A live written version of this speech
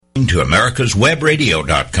to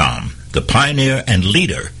americaswebradio.com, the pioneer and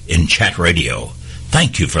leader in chat radio.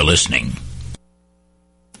 Thank you for listening.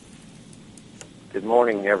 Good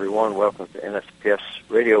morning, everyone. Welcome to NSPS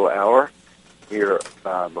Radio Hour here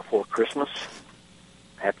before Christmas.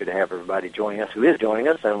 Happy to have everybody joining us who is joining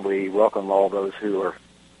us, and we welcome all those who are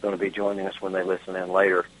going to be joining us when they listen in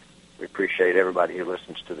later. We appreciate everybody who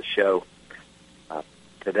listens to the show.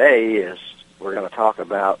 Today we're going to talk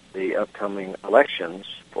about the upcoming elections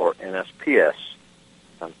for NSPS.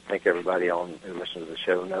 I think everybody who listens to the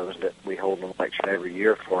show knows that we hold an election every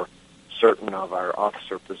year for certain of our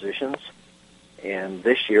officer positions. And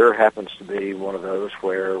this year happens to be one of those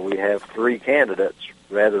where we have 3 candidates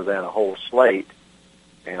rather than a whole slate.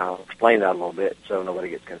 And I'll explain that a little bit so nobody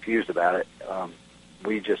gets confused about it.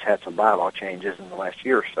 We just had some bylaw changes in the last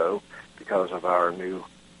year or so because of our new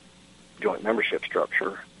joint membership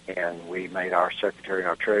structure, and we made our secretary and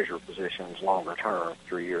our treasurer positions longer term,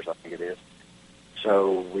 3 years I think it is.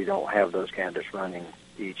 So we don't have those candidates running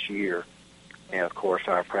each year. And, of course,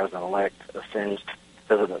 our president-elect ascends to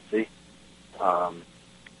presidency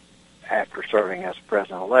after serving as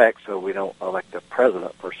president-elect, so we don't elect a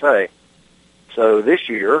president per se. So this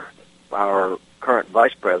year, our current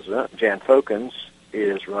vice president, JanFokens,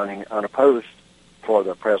 is running unopposed for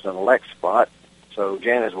the president-elect spot. So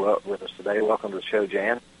Jan is with us today. Welcome to the show,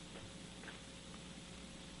 Jan.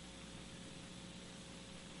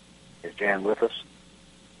 Is Jan with us?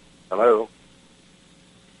 Hello?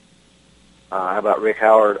 How about Rick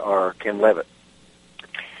Howard or Kim Leevitt?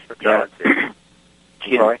 Yeah.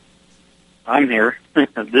 Kim. Sorry? I'm here. This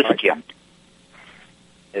is Kim.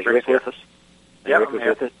 Is Rick with us? Yeah, Rick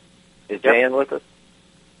with us? Is Jan with us?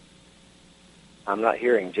 I'm not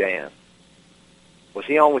hearing Jan. Was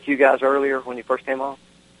he on with you guys earlier when you first came on?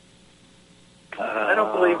 I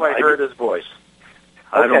don't believe I heard his voice.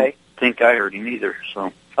 I don't think I heard him either.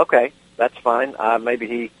 So okay, that's fine.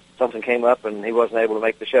 Maybe something came up and he wasn't able to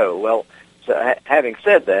make the show. Well, so having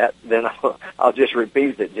said that, then I'll just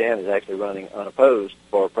repeat that Jan is actually running unopposed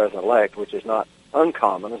for president-elect, which is not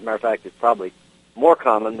uncommon. As a matter of fact, it's probably more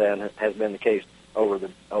common than has been the case over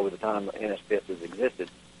the time that NSPS has existed.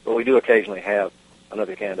 But we do occasionally have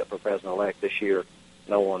another candidate for president-elect. This year,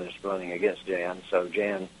 no one is running against Jan. So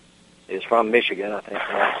Jan is from Michigan. I think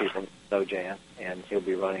a lot of people know Jan, and he'll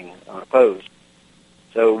be running unopposed.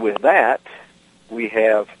 So with that, we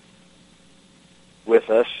have with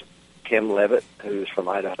us Kim Leevitt, who's from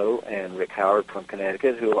Idaho, and Rick Howard from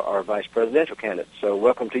Connecticut, who are our vice presidential candidates. So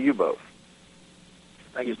welcome to you both.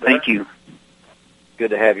 Thank you, sir. Thank you. Good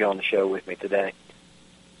to have you on the show with me today.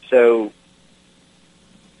 So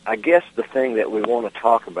I guess the thing that we want to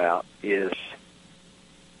talk about is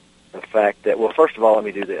the fact that, well, first of all, let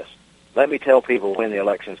me do this. Let me tell people when the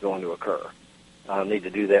election is going to occur. I'll need to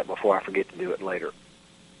do that before I forget to do it later.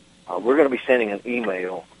 We're going to be sending an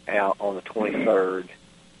email out on the 23rd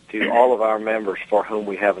to all of our members for whom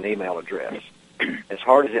we have an email address. As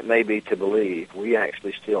hard as it may be to believe, we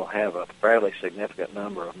actually still have a fairly significant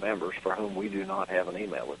number of members for whom we do not have an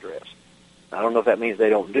email address. I don't know if that means they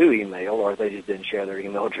don't do email or if they just didn't share their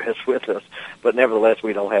email address with us, but nevertheless,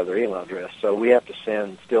 we don't have their email address. So we have to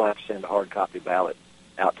still have to send a hard copy ballot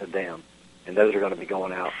out to them, and those are going to be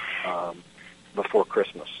going out before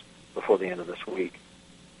Christmas, before the end of this week.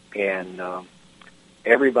 And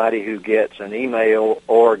everybody who gets an email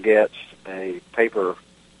or gets a paper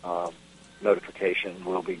notification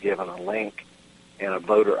will be given a link and a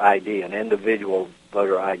voter ID, an individual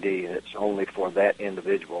voter ID that's only for that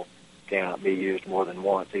individual, cannot be used more than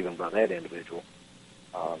once, even by that individual,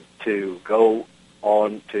 to go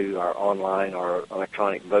on to our online or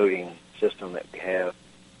electronic voting system that we have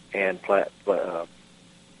and place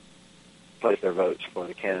their votes for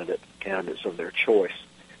the candidates of their choice.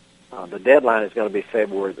 The deadline is going to be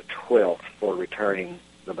February the 12th for returning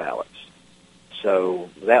the ballots. So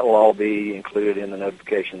that will all be included in the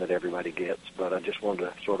notification that everybody gets, but I just wanted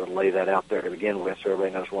to sort of lay that out there to begin with so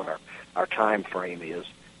everybody knows what our time frame is.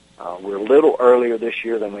 We're a little earlier this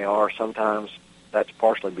year than we are. Sometimes that's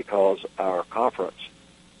partially because our conference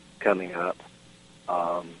coming up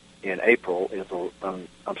in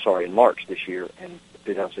March this year, in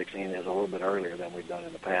 2016 is a little bit earlier than we've done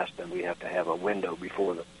in the past, and we have to have a window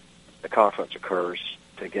before the conference occurs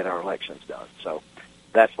to get our elections done. So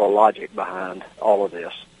that's the logic behind all of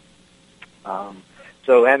this.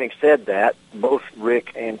 So having said that, both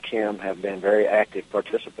Rick and Kim have been very active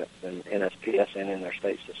participants in NSPS and in their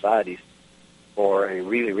state societies for a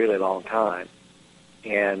really, really long time.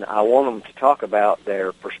 And I want them to talk about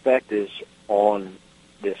their perspectives on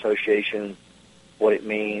the association, what it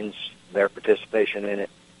means, their participation in it,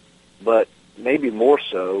 but maybe more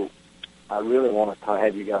so, I really want to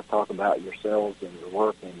have you guys talk about yourselves and your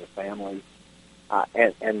work and your family.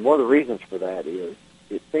 And one of the reasons for that is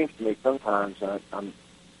it seems to me sometimes I'm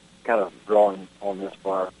kind of drawing on this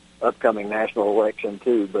for our upcoming national election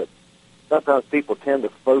too, but sometimes people tend to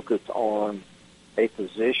focus on a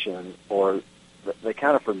position, or they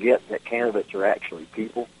kind of forget that candidates are actually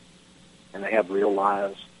people, and they have real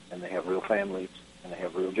lives, and they have real families, and they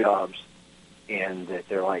have real jobs, and that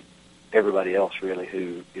they're like everybody else really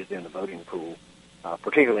who is in the voting pool,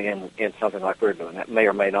 particularly in something like we're doing. That may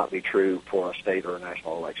or may not be true for a state or a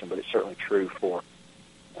national election, but it's certainly true for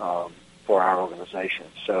our organization.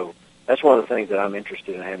 So that's one of the things that I'm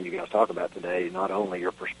interested in having you guys talk about today, not only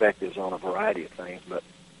your perspectives on a variety of things, but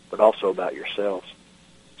also about yourselves.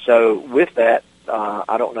 So with that,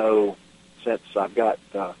 I don't know, since I've got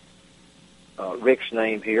Rick's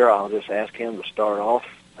name here, I'll just ask him to start off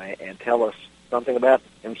and tell us something about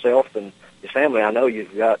himself and his family. I know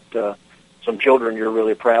you've got some children you're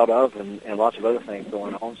really proud of and lots of other things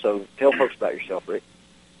going on. So tell folks about yourself, Rick.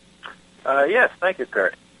 Yes, thank you,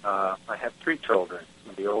 Kurt. I have 3 children.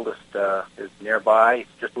 The oldest is nearby,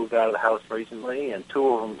 just moved out of the house recently, and 2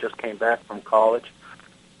 of them just came back from college.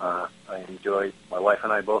 My wife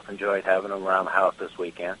and I both enjoyed having them around the house this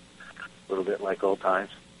weekend, a little bit like old times.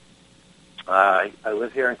 I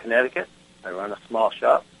live here in Connecticut. I run a small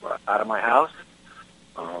shop out of my house.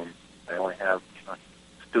 I only have a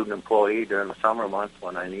student employee during the summer months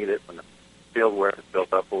when I need it, when the field work is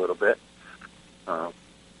built up a little bit.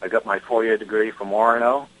 I got my 4-year degree from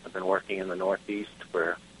Orono. I've been working in the Northeast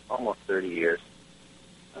for almost 30 years.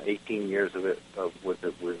 18 years of it with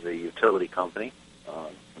the utility company,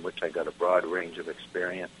 in which I got a broad range of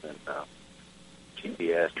experience in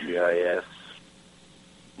GPS, GIS,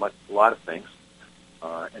 a lot of things.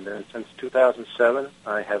 And then since 2007,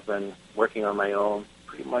 I have been working on my own,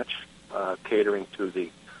 pretty much catering to the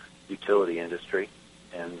utility industry,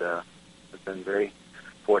 and I've been very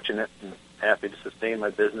fortunate and happy to sustain my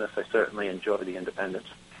business. I certainly enjoy the independence.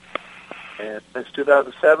 And since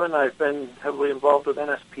 2007, I've been heavily involved with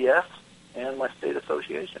NSPS and my state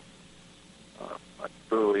association. I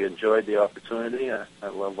truly enjoyed the opportunity. I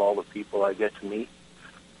love all the people I get to meet.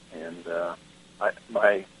 And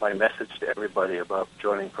my message to everybody about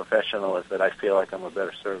joining professional is that I feel like I'm a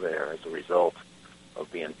better surveyor as a result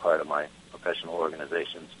of being part of my professional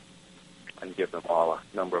organizations. I can give them all a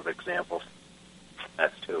number of examples as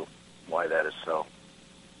to why that is so.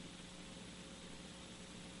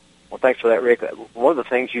 Well, thanks for that, Rick. One of the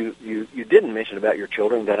things you didn't mention about your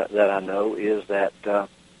children that I know is that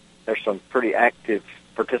there's some pretty active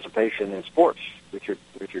participation in sports with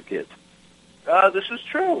your kids. This is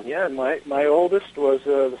true. Yeah, my oldest was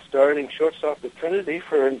the starting shortstop at Trinity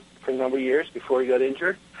for a number of years before he got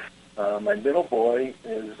injured. My middle boy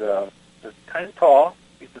is kind of tall.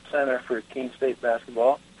 He's the center for Keene State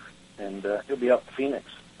basketball, and he'll be up in Phoenix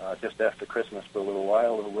just after Christmas for a little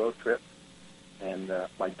while, a little road trip. And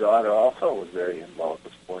my daughter also was very involved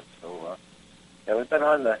with sports. So yeah, we've been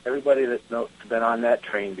on everybody that's been on that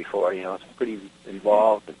train before. You know, it's pretty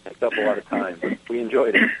involved and takes up a lot of time, but we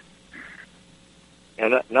enjoyed it.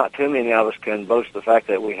 And not too many of us can boast the fact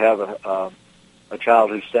that we have a child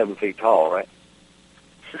who's 7 feet tall, right?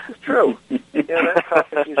 This is true. Yeah, that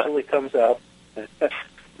topic usually comes up.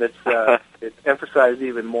 It's emphasized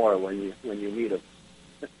even more when you meet them.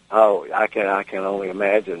 Oh, I can only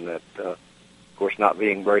imagine that. Of course, not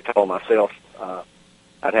being very tall myself,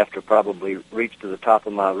 I'd have to probably reach to the top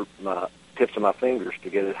of my tips of my fingers to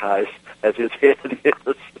get as high as his head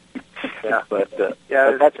is. Yeah, but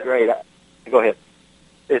that's great. Go ahead.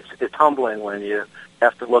 It's humbling when you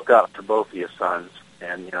have to look up to both of your sons,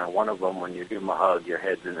 and one of them, when you give him a hug, your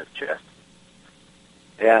head's in his chest.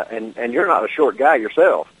 Yeah, and you're not a short guy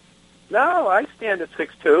yourself. No, I stand at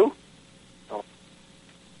 6'2". Oh.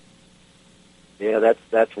 Yeah,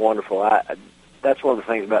 that's wonderful. That's one of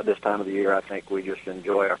the things about this time of the year. I think we just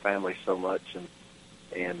enjoy our families so much,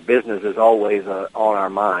 and business is always on our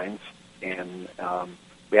minds, and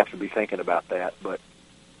we have to be thinking about that. But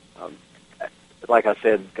like I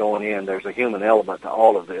said, going in, there's a human element to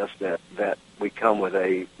all of this that we come with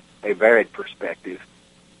a varied perspective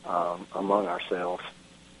among ourselves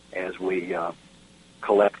as we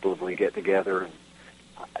collectively get together. And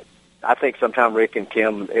I think sometime, Rick and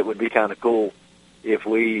Kim, it would be kind of cool if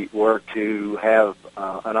we were to have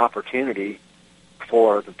an opportunity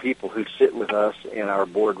for the people who sit with us in our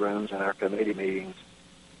boardrooms and our committee meetings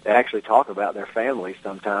to actually talk about their families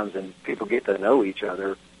sometimes, and people get to know each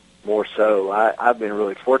other more so. I've been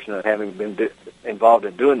really fortunate, having been involved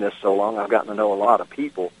in doing this so long. I've gotten to know a lot of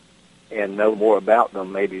people and know more about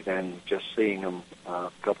them maybe than just seeing them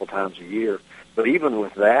a couple times a year. But even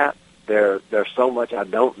with that, there's so much I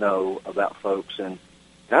don't know about folks, and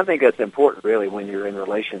I think that's important, really, when you're in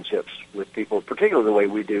relationships with people, particularly the way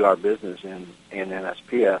we do our business in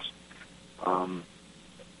NSPS.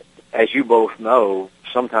 As you both know,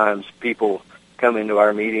 sometimes people come into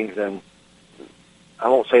our meetings, and I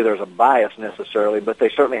won't say there's a bias necessarily, but they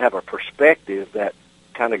certainly have a perspective that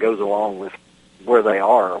kind of goes along with where they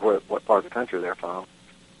are or what part of the country they're from.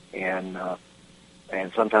 And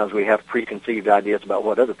sometimes we have preconceived ideas about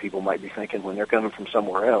what other people might be thinking when they're coming from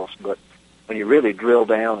somewhere else. But when you really drill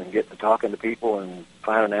down and get to talking to people and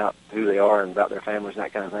finding out who they are and about their families and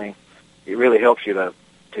that kind of thing, it really helps you to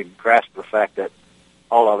grasp the fact that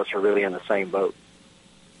all of us are really in the same boat.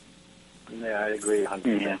 Yeah, I agree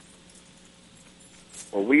 100%.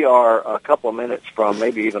 Well, we are a couple of minutes from,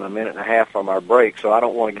 maybe even a minute and a half from our break, so I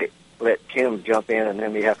don't want to let Kim jump in and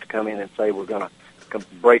then we have to come in and say we're going to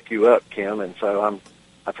break you up, Kim. And so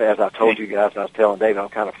as I told you guys, and I was telling David, I'm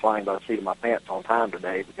kind of flying by the seat of my pants on time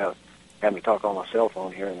today because having to talk on my cell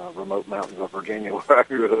phone here in the remote mountains of Virginia where I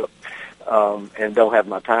grew up, and don't have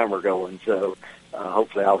my timer going. So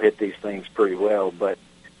hopefully I'll hit these things pretty well. But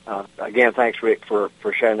again, thanks, Rick, for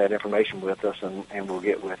sharing that information with us, and we'll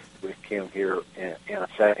get with Kim here in a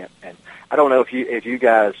second. And I don't know if you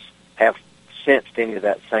guys have sensed any of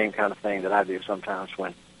that same kind of thing that I do sometimes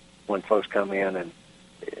when folks come in, and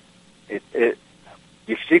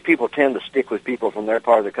you see people tend to stick with people from their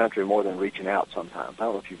part of the country more than reaching out sometimes. I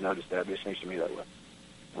don't know if you've noticed that. It just seems to me that way.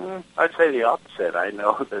 I'd say the opposite. I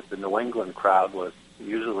know that the New England crowd was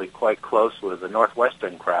usually quite close with the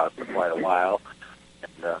Northwestern crowd for quite a while,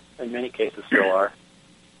 and in many cases still are.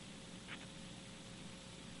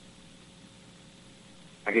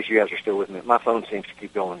 I guess you guys are still with me. My phone seems to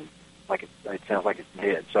keep going like it sounds like it's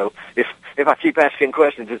dead. So if I keep asking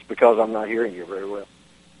questions, it's because I'm not hearing you very well.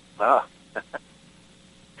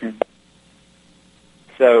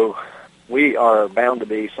 So we are bound to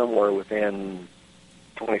be somewhere within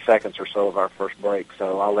 20 seconds or so of our first break.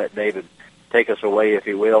 So I'll let David take us away, if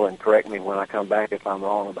he will, and correct me when I come back if I'm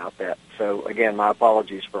wrong about that. So, again, my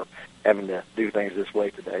apologies for having to do things this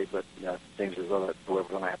way today, but it seems as though that's the way we're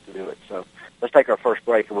going to have to do it. So let's take our first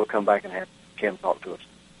break, and we'll come back and have Kim talk to us.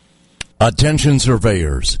 Attention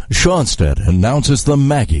surveyors, Schonstedt announces the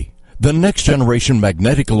Maggie, the next-generation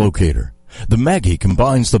magnetic locator. The Maggie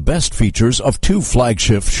combines the best features of two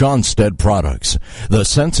flagship Schonstedt products, the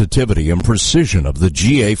sensitivity and precision of the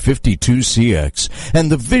GA52CX and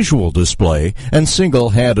the visual display and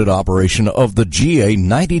single-handed operation of the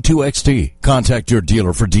GA92XT. Contact your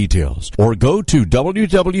dealer for details or go to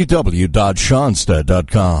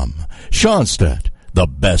www.schonstedt.com. Schonstedt, the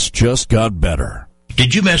best just got better.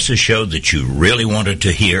 Did you miss a show that you really wanted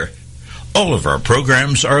to hear? All of our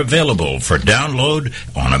programs are available for download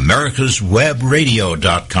on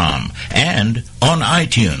americaswebradio.com and on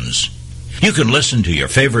iTunes. You can listen to your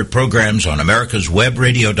favorite programs on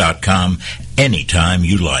americaswebradio.com anytime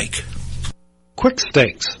you like. Quick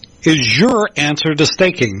Stakes is your answer to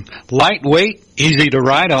staking. Lightweight, easy to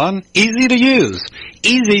ride on, easy to use,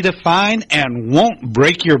 easy to find, and won't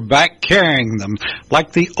break your back carrying them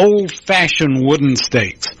like the old-fashioned wooden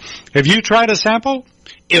stakes. Have you tried a sample?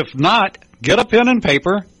 If not, get a pen and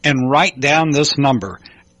paper and write down this number,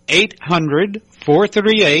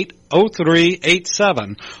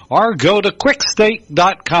 800-438-0387, or go to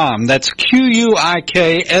quickstake.com, that's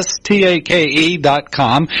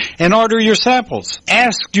QUIKSTAKE.com, and order your samples.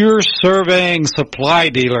 Ask your surveying supply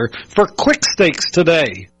dealer for Quick Stakes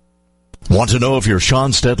today. Want to know if your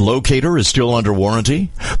Schonstedt locator is still under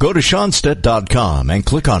warranty? Go to Schonstedt.com and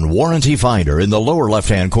click on Warranty Finder in the lower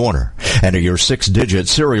left-hand corner. Enter your 6-digit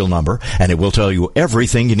serial number, and it will tell you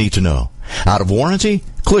everything you need to know. Out of warranty?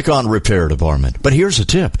 Click on Repair Department. But here's a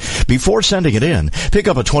tip. Before sending it in, pick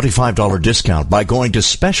up a $25 discount by going to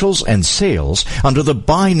Specials and Sales under the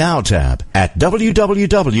Buy Now tab at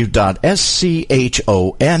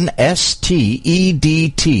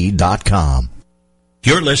www.schonstedt.com.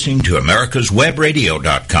 You're listening to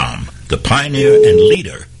americaswebradio.com, the pioneer and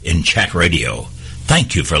leader in chat radio.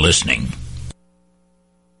 Thank you for listening.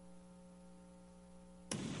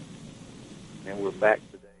 And we're back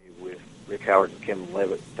today with Rick Howard and Kim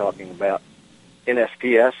Leevitt talking about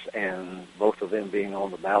NSPS and both of them being on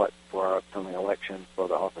the ballot for our upcoming election for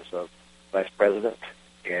the office of Vice President.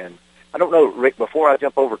 And I don't know, Rick, before I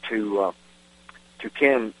jump over to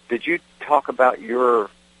Kim, did you talk about your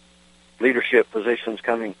leadership positions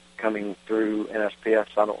coming through NSPS?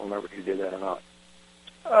 I don't remember if you did that or not.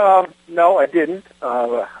 No, I didn't.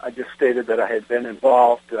 I just stated that I had been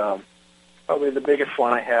involved. Probably the biggest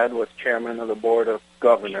one I had was chairman of the Board of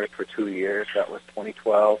Governors for 2 years. That was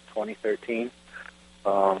 2012, 2013.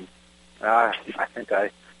 I think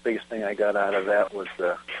I biggest thing I got out of that was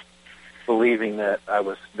believing that I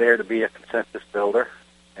was there to be a consensus builder,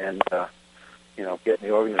 and getting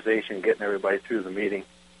the organization, getting everybody through the meeting,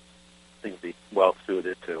 seems to be well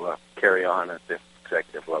suited to carry on at the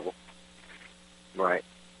executive level. Right.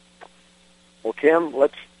 Well, Kim,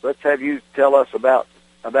 let's have you tell us about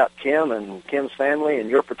Kim and Kim's family and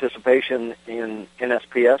your participation in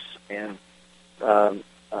NSPS and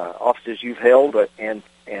offices you've held and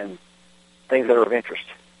things that are of interest.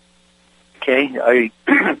 Okay, I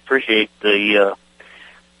appreciate the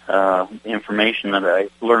information that I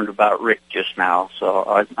learned about Rick just now.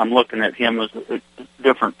 So I'm looking at him as a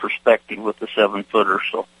different perspective with the 7-footer.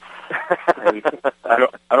 So I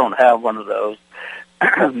don't have one of those.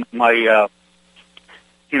 I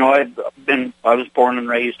was born and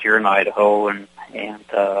raised here in Idaho, and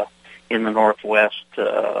in the Northwest,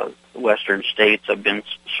 western states. I've been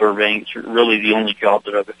surveying. It's really the only job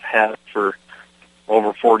that I've had for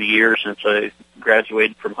over 40 years since I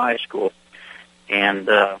graduated from high school. And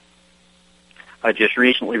I just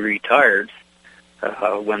recently retired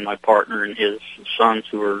when my partner and his sons,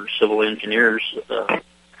 who are civil engineers,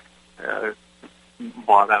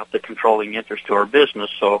 bought out the controlling interest to our business.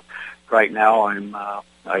 So right now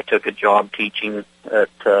I took a job teaching at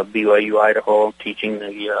BYU, Idaho, teaching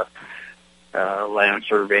the land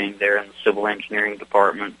surveying there in the civil engineering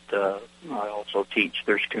department. I also teach.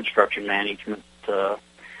 There's construction management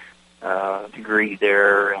degree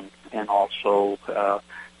there, and also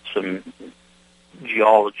some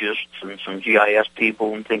geologists and some GIS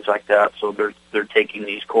people and things like that. So they're taking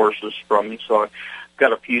these courses from me. So I've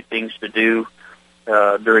got a few things to do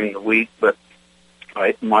during the week, but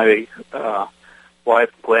my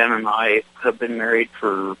wife Gwen and I have been married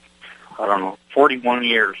for 41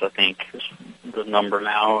 years, I think is the number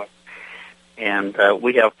now, and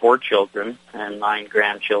we have 4 children and 9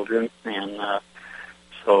 grandchildren, and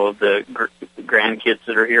so the grandkids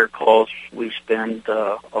that are here close, we spend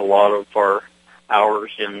a lot of our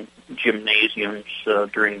hours in gymnasiums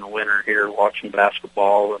during the winter here, watching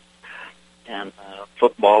basketball and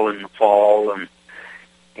football in the fall,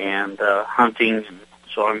 and hunting. And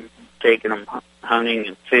so I'm taking them hunting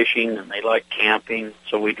and fishing, and they like camping.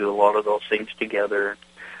 So we do a lot of those things together and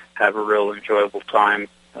have a real enjoyable time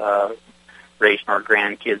raising our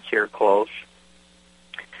grandkids here close.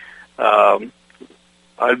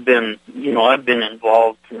 I've been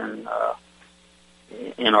involved in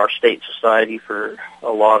our state society for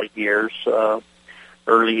a lot of years.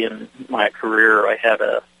 Early in my career, I had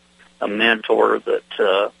a mentor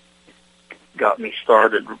that got me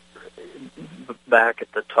started back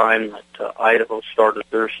at the time that Idaho started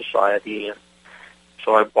their society, and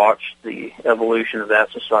so I watched the evolution of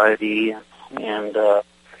that society, and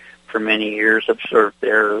for many years I've served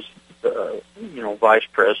there as vice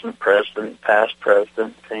president, past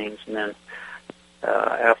president, things, and then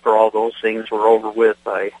after all those things were over with,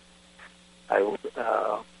 I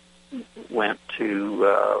went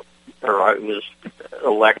to, or I was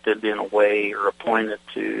elected in a way, or appointed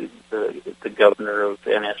to the governor of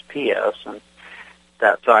NSPS, and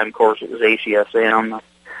that time, of course, it was ACSM.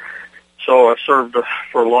 So I served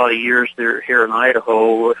for a lot of years there here in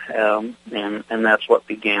Idaho, and that's what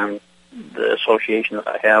began the association that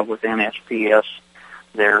I have with NSPS.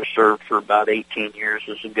 There, served for about 18 years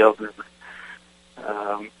as a governor,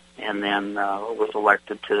 and then was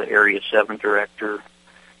elected to the Area 7 director,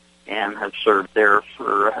 and have served there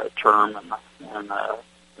for a term and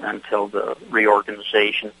until the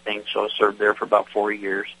reorganization thing. So I served there for about 4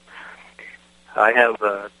 years. I have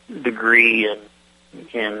a degree in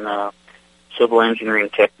civil engineering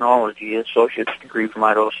technology, associate's degree from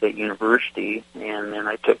Idaho State University, and then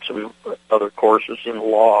I took some other courses in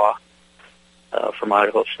law from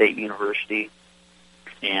Idaho State University,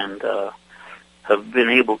 and have been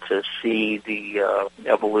able to see the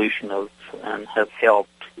evolution of, and have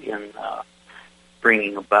helped in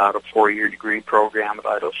bringing about a 4-year degree program at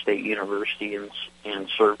Idaho State University in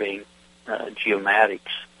surveying geomatics.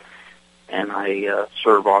 And I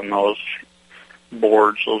serve on those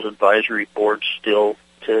boards, those advisory boards still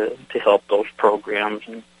to help those programs.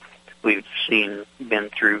 And we've been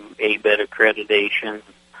through ABET accreditation,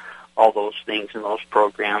 all those things in those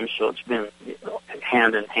programs. So it's been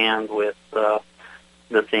hand in hand with the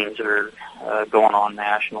things that are going on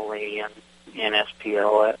nationally and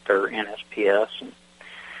NSPL or NSPS. And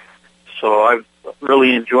so I've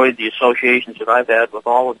really enjoyed the associations that I've had with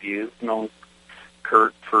all of you. I've known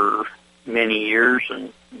Kurt for many years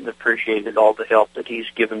and appreciated all the help that he's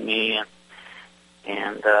given me,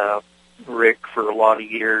 and Rick for a lot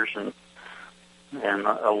of years, and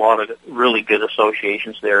a lot of really good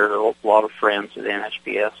associations there, a lot of friends at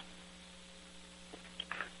NSPS.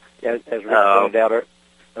 Yeah, as Rick pointed out.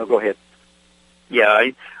 Oh, go ahead. Yeah,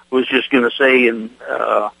 I was just going to say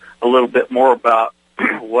a little bit more about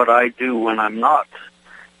what I do when I'm not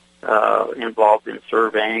involved in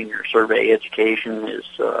surveying or survey education. Is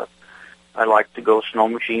I like to go snow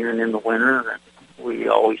machining in the winter, and we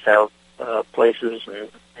always have places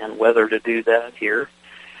and weather to do that here.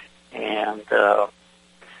 And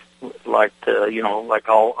like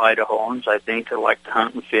all Idahoans, I think I like to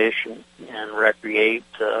hunt and fish and recreate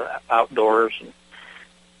outdoors.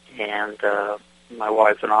 And my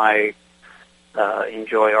wife and I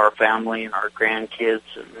enjoy our family and our grandkids,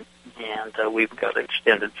 and we've got an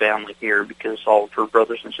extended family here because all of her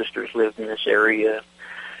brothers and sisters live in this area.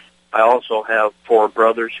 I also have 4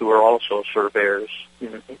 brothers who are also surveyors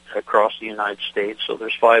across the United States, so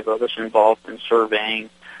there's 5 of us involved in surveying.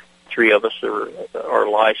 3 of us are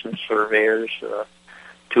licensed surveyors.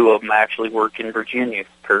 2 of them actually work in Virginia,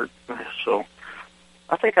 Kurt. So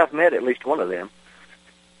I think I've met at least one of them.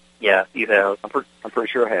 Yeah, you have. I'm pretty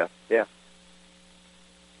sure I have. Yeah.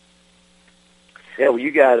 Yeah, well,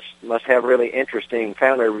 you guys must have really interesting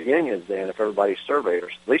family reunions then, if everybody's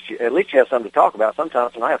surveyors. At least you have something to talk about.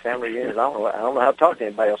 Sometimes when I have family reunions, I don't know how to talk to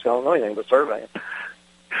anybody else. I don't know anything but surveying.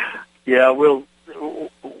 Yeah,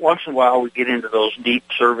 once in a while we get into those deep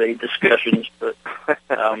survey discussions, but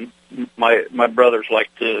my brothers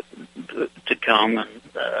like to come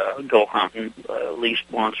and go hunting at least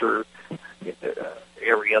once or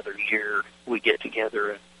every other year. We get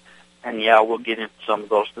together and yeah, we'll get into some of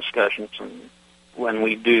those discussions. And when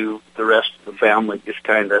we do, the rest of the family just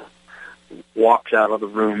kind of walks out of the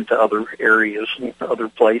room to other areas and other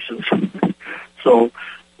places. So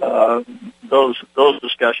those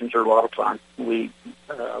discussions are a lot of fun. We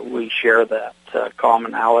share that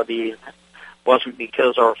commonality. It wasn't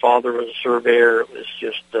because our father was a surveyor. It was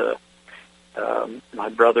just my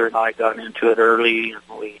brother and I got into it early, and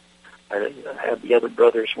I had the other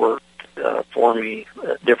brothers work for me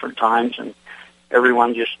at different times, and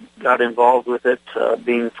everyone just got involved with it.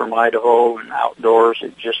 Being from Idaho and outdoors,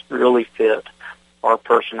 it just really fit our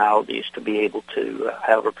personalities to be able to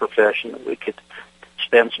have a profession that we could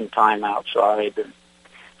spend some time outside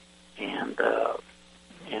and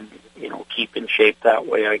keep in shape that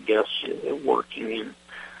way, I guess, working. And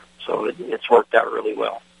so it's worked out really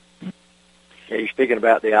well. Yeah, you're speaking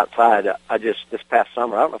about the outside. This past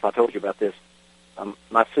summer, I don't know if I told you about this.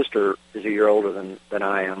 My sister is a year older than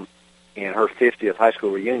I am, and her 50th high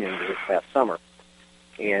school reunion was this past summer.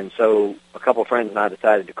 And so a couple of friends and I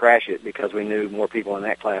decided to crash it because we knew more people in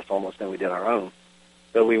that class almost than we did our own.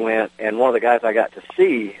 So we went, and one of the guys I got to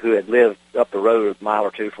see who had lived up the road a mile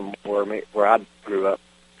or two from where I grew up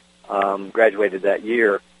graduated that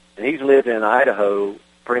year, and he's lived in Idaho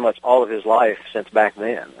pretty much all of his life since back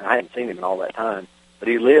then. I hadn't seen him in all that time, but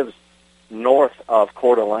he lives north of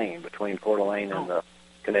Coeur d'Alene, between Coeur d'Alene and the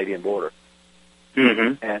Canadian border.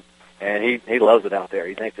 Mm-hmm. And he loves it out there.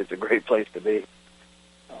 He thinks it's a great place to be.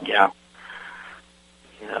 Yeah.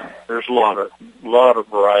 There's a lot of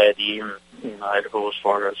variety in Idaho as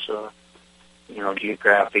far as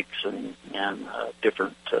geographics and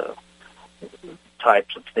different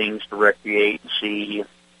types of things to recreate and see,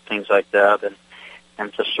 things like that.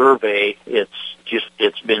 And to survey,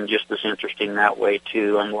 it's been just as interesting that way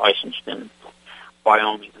too. I'm licensed in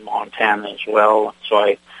Wyoming and Montana as well, so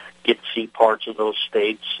I get to see parts of those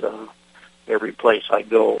states every place I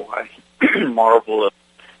go. I marvel at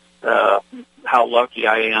how lucky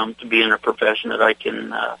I am to be in a profession that I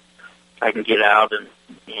can get out and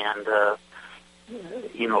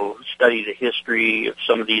study the history of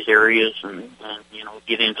some of these areas and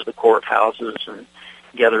get into the courthouses and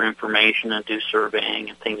gather information and do surveying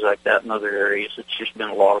and things like that in other areas. It's just been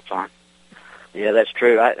a lot of fun. Yeah, that's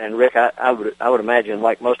true. And Rick, I would imagine,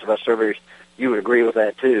 like most of us surveyors, you would agree with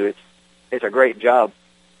that too. It's a great job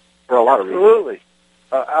for a lot of reasons. Absolutely.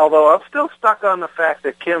 Although I'm still stuck on the fact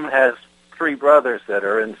that Kim has 3 brothers that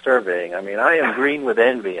are in surveying. I mean, I am green with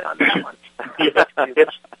envy on that one.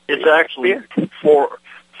 It's actually 4,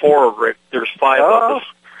 Rick. There's 5 of us.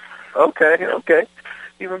 Okay.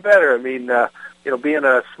 Even better. I mean, being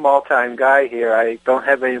a small-time guy here, I don't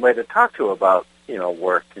have anybody to talk to about,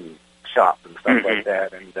 work and shop and stuff like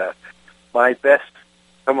that. And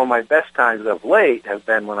some of my best times of late have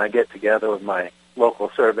been when I get together with my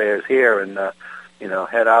local surveyors here and,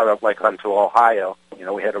 head out onto Ohio.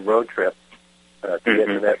 We had a road trip to get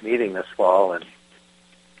to that meeting this fall, and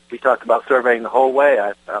we talked about surveying the whole way.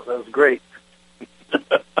 I thought that was great.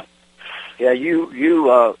 Yeah, you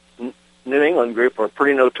New England group are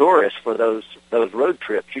pretty notorious for those road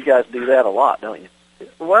trips. You guys do that a lot, don't you?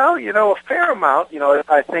 Well, a fair amount.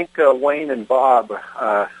 I think Wayne and Bob,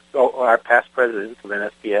 our past presidents of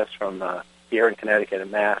NSPS from here in Connecticut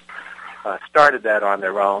and Mass, started that on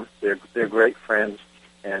their own. They're great friends,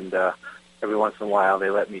 and every once in a while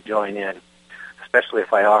they let me join in, especially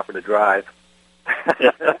if I offer to drive.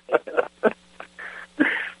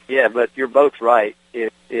 Yeah, but you're both right.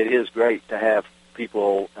 It is great to have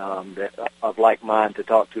people that of like mind to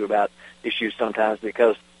talk to about issues sometimes,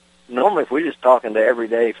 because normally if we're just talking to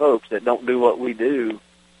everyday folks that don't do what we do,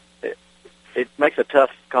 it makes a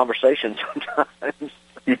tough conversation sometimes.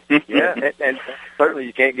 Yeah, and certainly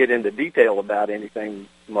you can't get into detail about anything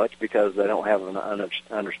much because they don't have an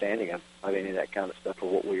understanding of any of that kind of stuff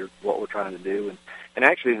or what we're trying to do. And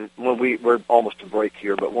actually, when we're almost to break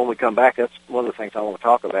here, but when we come back, that's one of the things I want to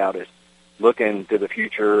talk about is looking to the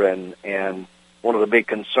future and one of the big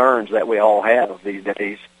concerns that we all have these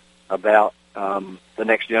days about the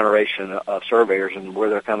next generation of surveyors and where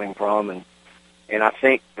they're coming from. And I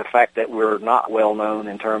think the fact that we're not well known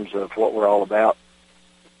in terms of what we're all about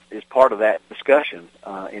is part of that discussion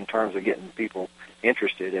in terms of getting people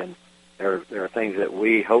interested. And there are things that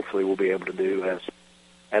we hopefully will be able to do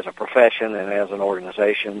as a profession and as an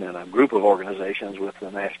organization and a group of organizations with the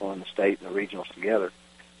national and the state and the regionals together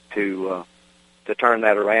to turn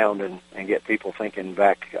that around and get people thinking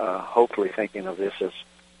back, hopefully thinking of this as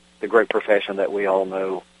the great profession that we all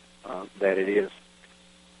know that it is.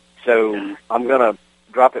 So I'm going to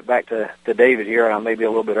drop it back to David here, and I may be a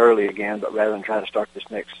little bit early again, but rather than trying to start this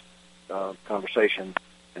next conversation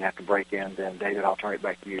and have to break in, then David, I'll turn it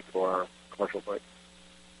back to you for our commercial break.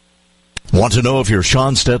 Want to know if your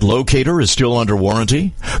Schonstedt locator is still under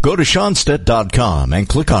warranty? Go to Schonstedt.com and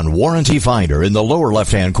click on Warranty Finder in the lower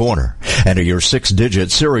left-hand corner. Enter your 6-digit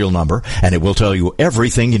serial number, and it will tell you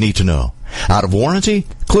everything you need to know. Out of warranty?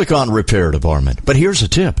 Click on Repair Department. But here's a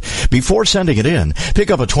tip. Before sending it in, pick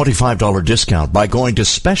up a $25 discount by going to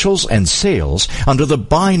Specials and Sales under the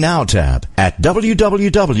Buy Now tab at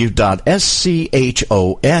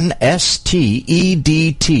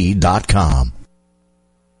www.schonstedt.com.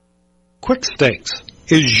 Quick Stakes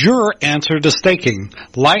is your answer to staking.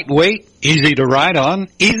 Lightweight, easy to ride on,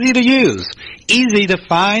 easy to use, easy to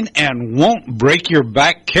find, and won't break your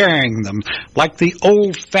back carrying them like the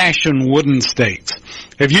old-fashioned wooden stakes.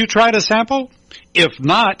 Have you tried a sample? If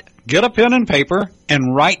not, get a pen and paper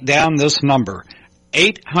and write down this number,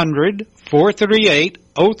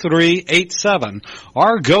 800-438-0387,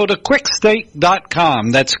 or go to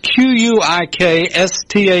quickstake.com, that's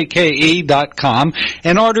QUIKSTAKE.com,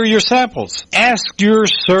 and order your samples. Ask your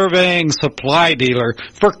surveying supply dealer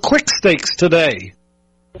for Quick Stakes today.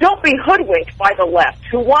 Don't be hoodwinked by the left,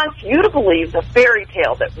 who wants you to believe the fairy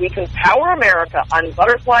tale that we can power America on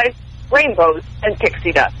butterflies, rainbows, and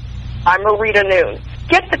pixie dust. I'm Marita Noon.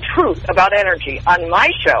 Get the truth about energy on my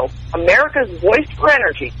show, America's Voice for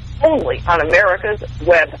Energy, only on America's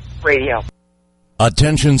Web Radio.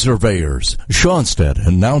 Attention surveyors, Schonstedt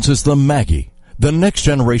announces the Maggie, the next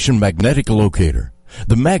generation magnetic locator.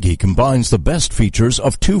 The Maggie combines the best features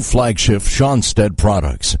of two flagship Schonstedt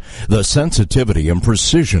products, the sensitivity and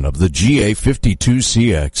precision of the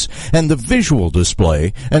GA52CX and the visual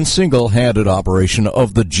display and single-handed operation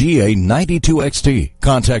of the GA92XT.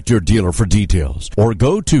 Contact your dealer for details or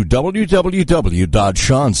go to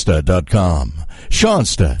www.schonstedt.com.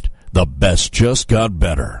 Schonstedt, the best just got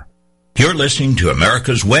better. You're listening to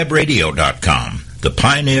America'sWebRadio.com, the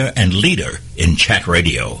pioneer and leader in chat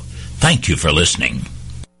radio. Thank you for listening.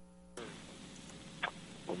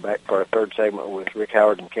 We're back for our third segment with Rick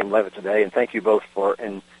Howard and Kim Leevitt today, and thank you both for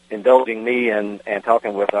indulging me and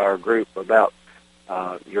talking with our group about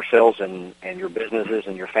yourselves and your businesses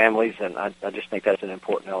and your families, and I just think that's an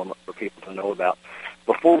important element for people to know about.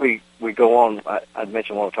 Before we go on, I'd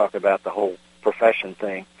mentioned I want to talk about the whole profession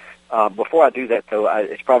thing. Before I do that, though,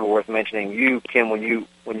 it's probably worth mentioning you, Kim, when you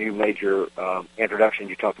made your introduction,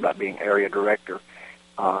 you talked about being area director.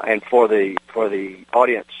 And for the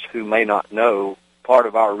audience who may not know, part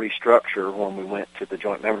of our restructure when we went to the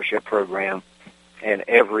joint membership program, and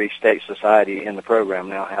every state society in the program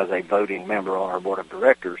now has a voting member on our board of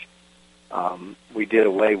directors, we did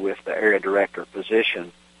away with the area director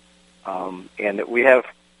position. And that we have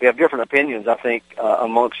different opinions, I think,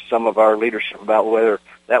 amongst some of our leadership about whether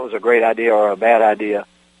that was a great idea or a bad idea.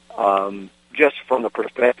 Just from the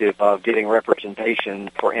perspective of getting representation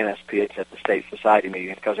for NSPS at the state society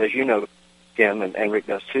meeting, because as you know, Kim, and Rick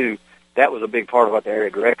does too, that was a big part of what the area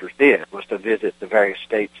directors did, was to visit the various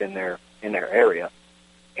states in their area,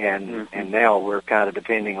 and now we're kind of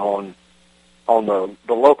depending on the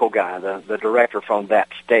local guy, the director from that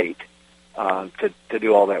state, to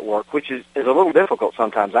do all that work, which is a little difficult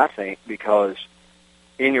sometimes, I think, because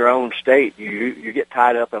in your own state, you get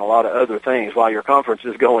tied up in a lot of other things while your conference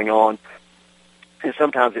is going on, and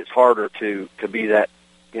sometimes it's harder to be that,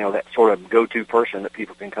 that sort of go-to person that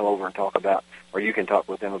people can come over and talk about, or you can talk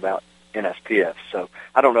with them about NSPS. So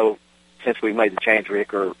I don't know, since we made the change,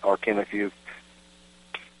 Rick or Kim, if you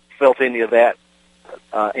felt any of that,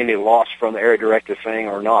 any loss from the area director thing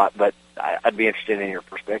or not, but I'd be interested in your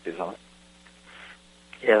perspectives on it.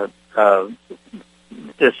 Yeah,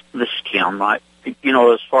 this is Kim.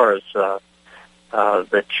 As far as the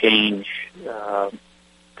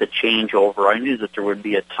changeover, I knew that there would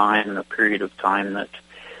be a time and a period of time that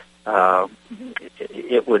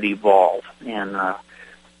it would evolve, and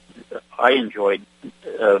I enjoyed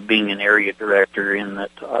being an area director in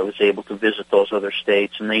that I was able to visit those other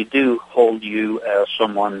states, and they do hold you as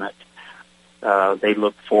someone that they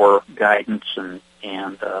look for guidance and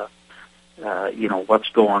what's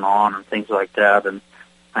going on and things like that. And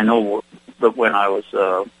I know that when I was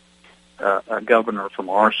a governor from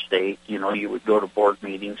our state, you would go to board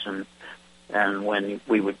meetings, and when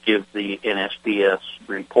we would give the NSPS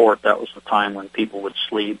report, that was the time when people would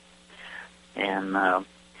sleep. And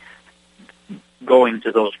going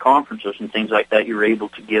to those conferences and things like that, you're able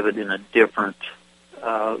to give it in a different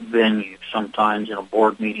venue, sometimes in a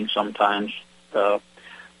board meeting, sometimes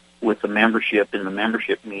with the membership in the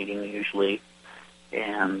membership meeting usually,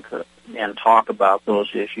 and talk about those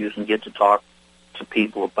issues and get to talk to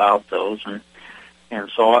people about those. And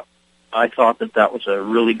so I thought that was a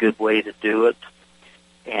really good way to do it,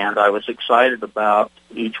 and I was excited about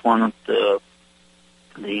each one of the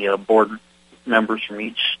board members from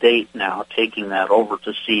each state now taking that over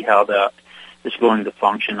to see how that is going to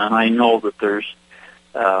function. And I know that there's,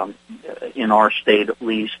 in our state at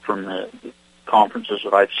least, from the conferences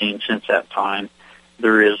that I've seen since that time,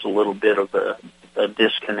 there is a little bit of a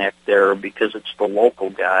disconnect there because it's the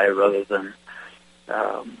local guy rather than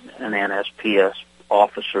an NSPS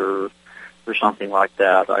officer or something like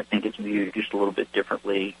that. I think it's viewed just a little bit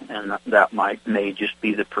differently, and that may just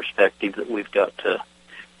be the perspective that we've got to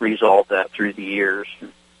resolve that through the years.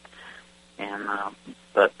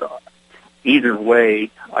 But either way,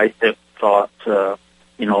 I thought the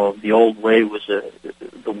old way was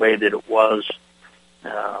the way that it was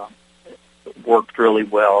worked really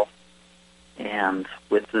well, and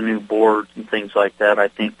with the new board and things like that, I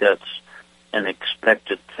think that's an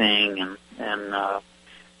expected thing. And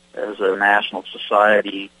as a national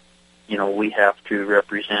society, we have to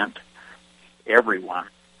represent everyone,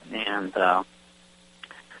 and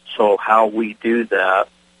so how we do that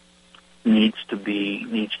needs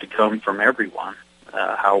to come from everyone,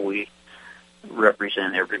 how we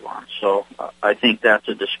represent everyone. So I think that's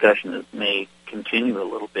a discussion that may continue a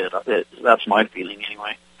little bit. That's my feeling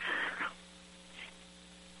anyway.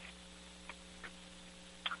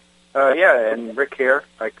 Yeah, and Rick here,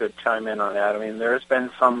 I could chime in on that. I mean, there's been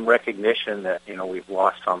some recognition that, we've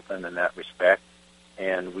lost something in that respect,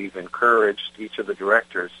 and we've encouraged each of the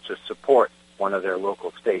directors to support one of their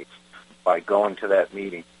local states by going to that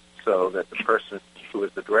meeting so that the person who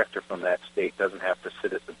is the director from that state doesn't have to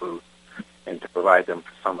sit at the booth, and to provide them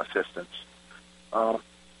some assistance.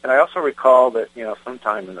 And I also recall that,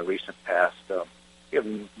 sometime in the recent past, we have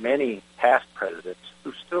many past presidents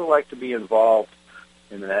who still like to be involved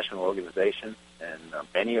in the national organization, and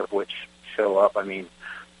many of which show up. I mean,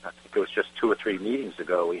 I think it was just 2 or 3 meetings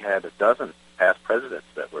ago, we had a dozen past presidents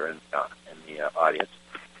that were in the audience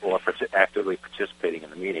or actively participating in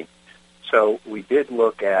the meeting. So we did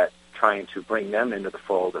look at trying to bring them into the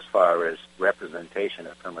fold as far as representation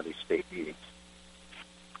at some of these state meetings.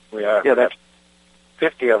 We have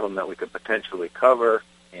 50 of them that we could potentially cover,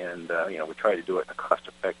 and we try to do it in a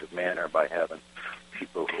cost-effective manner by having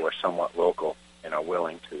people who are somewhat local and are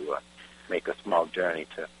willing to make a small journey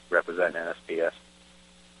to represent NSPS.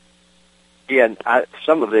 Yeah, and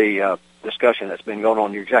some of the discussion that's been going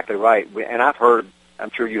on, you're exactly right. And I've heard, I'm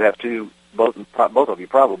sure you have too, both of you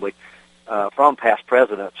probably, from past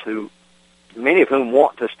presidents who, many of whom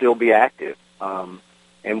want to still be active.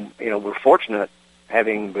 And, we're fortunate,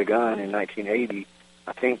 having begun in 1980,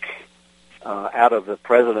 I think out of the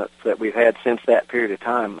presidents that we've had since that period of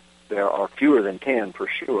time, there are fewer than 10 for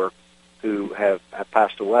sure who have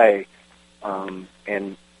passed away.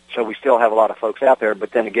 And so we still have a lot of folks out there,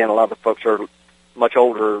 but then again, a lot of the folks are much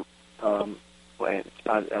older. I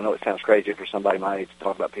know it sounds crazy for somebody my age to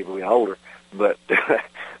talk about people being older, but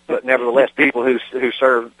but nevertheless, people who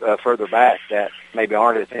served further back that maybe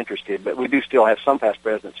aren't as interested. But we do still have some past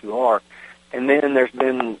presidents who are. And then there's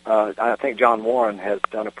been, I think John Warren has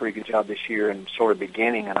done a pretty good job this year in sort of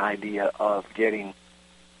beginning an idea of getting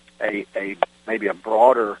maybe a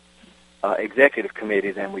broader executive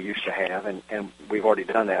committee than we used to have, and we've already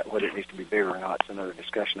done that. Whether it needs to be bigger or not is another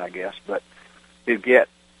discussion, I guess. But to get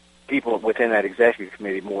people within that executive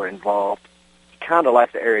committee more involved, kind of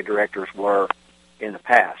like the area directors were in the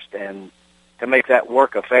past. And to make that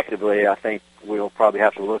work effectively, I think we'll probably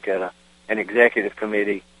have to look at an executive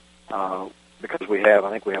committee because I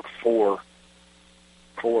think we have four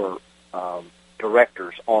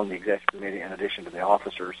directors on the executive committee in addition to the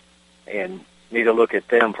officers, and need to look at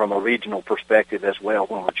them from a regional perspective as well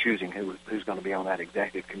when we're choosing who's going to be on that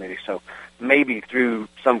executive committee. So maybe through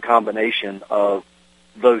some combination of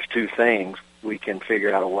those two things, we can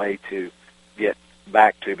figure out a way to get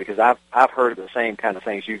back to, because I've heard the same kind of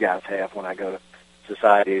things you guys have when I go to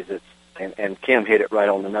societies. And Kim hit it right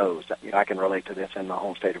on the nose. I can relate to this in my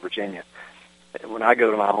home state of Virginia. When I go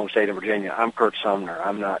to my home state of Virginia, I'm Kurt Sumner.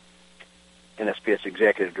 I'm not NSPS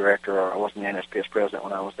executive director, or I wasn't the NSPS president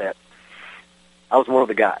when I was that. I was one of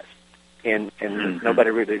the guys, and nobody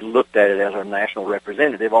really looked at it as our national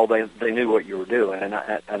representative. Although they knew what you were doing, and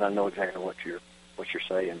I know exactly what you're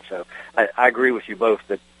saying. So I agree with you both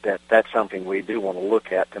that that's something we do want to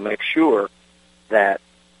look at to make sure that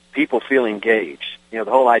people feel engaged. The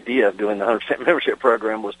whole idea of doing the 100% membership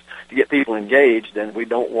program was to get people engaged, and we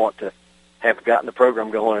don't want to have gotten the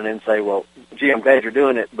program going and then say, well, gee, I'm glad you're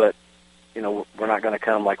doing it, but we're not going to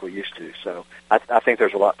come like we used to. So I think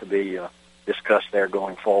there's a lot to be discussed there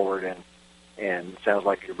going forward, and it sounds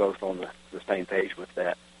like you're both on the same page with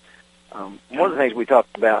that. One of the things we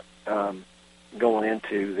talked about going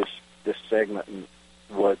into this segment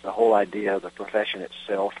was the whole idea of the profession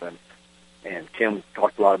itself, and Kim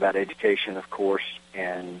talked a lot about education, of course,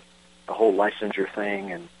 and the whole licensure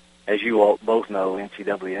thing. And as you all both know,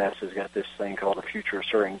 NCWS has got this thing called the Future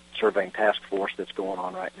Surveying Task Force that's going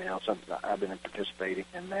on right now. Something I've been participating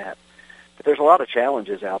in that. But there's a lot of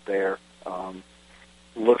challenges out there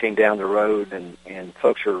looking down the road, and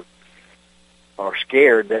folks are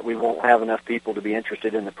scared that we won't have enough people to be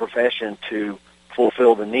interested in the profession to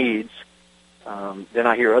fulfill the needs. Then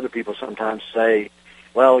I hear other people sometimes say,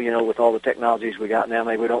 well, with all the technologies we got now,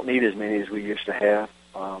 maybe we don't need as many as we used to have.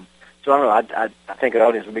 So I don't know. I think the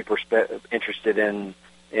audience would be interested in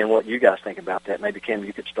what you guys think about that. Maybe, Kim,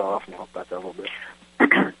 you could start off and talk about that a little bit.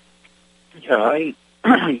 Yeah,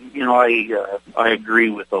 I agree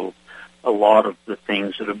with a lot of the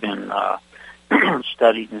things that have been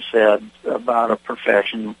studied and said about a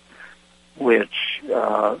profession, which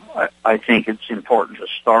I think it's important to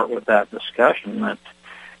start with that discussion that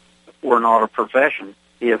we're not a profession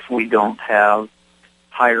if we don't have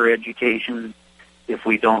higher education, if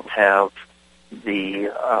we don't have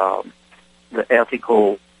the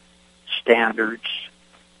ethical standards,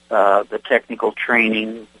 the technical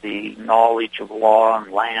training, the knowledge of law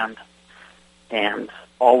and land, and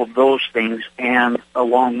all of those things, and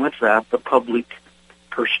along with that, the public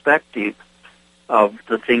perspective of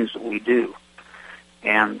the things that we do.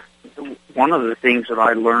 And one of the things that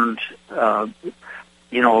I learned,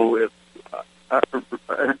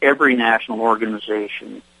 every national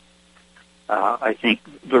organization, I think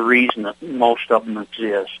the reason that most of them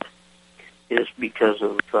exist is because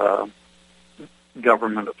of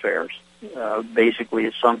government affairs. Basically,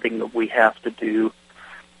 it's something that we have to do,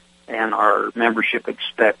 and our membership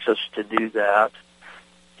expects us to do that.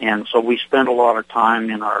 And so we spend a lot of time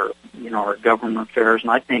in our government affairs,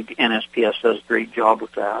 and I think NSPS does a great job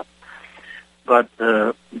with that. But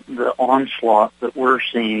the onslaught that we're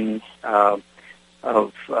seeing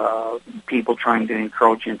of people trying to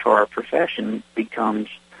encroach into our profession becomes,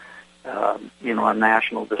 a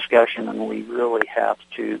national discussion, and we really have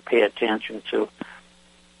to pay attention to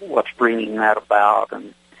what's bringing that about,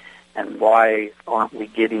 and why aren't we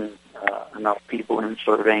getting enough people in the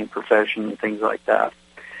surveying profession and things like that.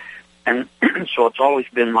 And so it's always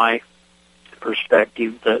been my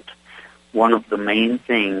perspective that one of the main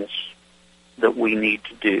things that we need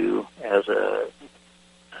to do as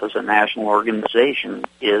a national organization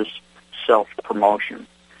is self-promotion.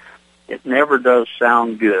 It never does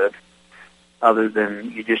sound good other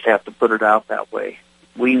than you just have to put it out that way.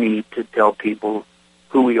 We need to tell people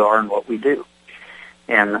who we are and what we do.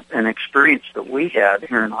 And an experience that we had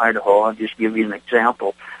here in Idaho, I'll just give you an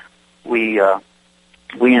example. We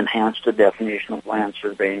enhanced the definition of land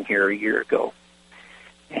surveying here a year ago.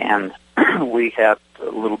 And we had a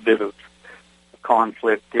little bit of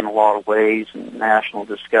conflict in a lot of ways and national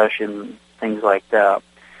discussion, things like that.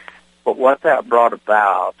 But what that brought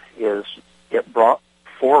about is it brought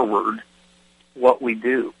forward what we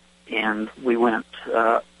do. And we went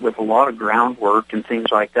with a lot of groundwork and things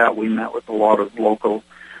like that. We met with a lot of local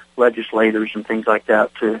legislators and things like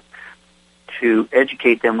that to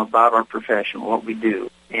educate them about our profession, what we do.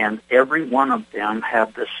 and every one of them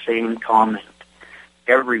had the same comment.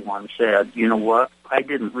 Everyone said, you know what, I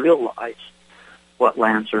didn't realize what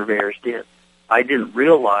land surveyors did. I didn't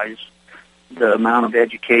realize the amount of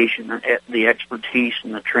education, the expertise,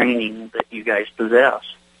 and the training that you guys possess.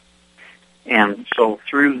 And so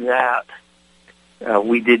through that,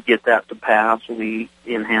 we did get that to pass. We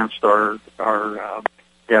enhanced our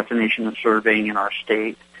definition of surveying in our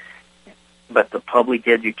state. But the public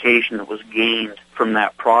education that was gained from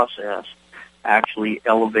that process actually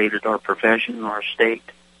elevated our profession in our state.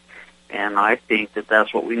 And I think that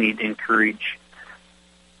that's what we need to encourage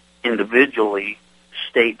individually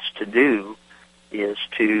states to do, is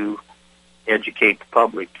to educate the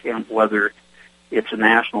public. And whether it's a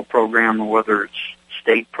national program or whether it's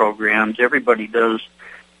state programs, everybody does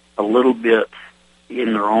a little bit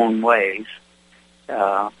in their own ways.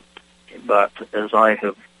 But as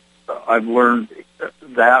I've learned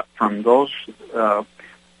that from those,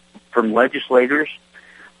 from legislators.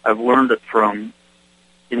 I've learned it from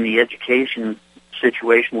in the education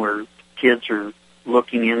situation where kids are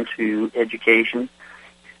looking into education.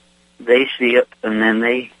 They see it, and then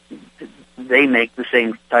they make the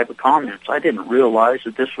same type of comments. I didn't realize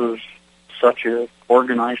that this was such a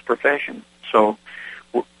organized profession. So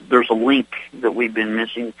there's a link that we've been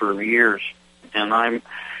missing for years, and I'm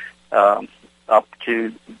up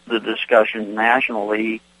to the discussion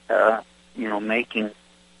nationally,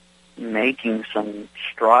 making some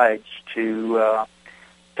strides to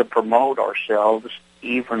promote ourselves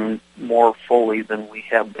even more fully than we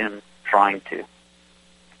have been trying to.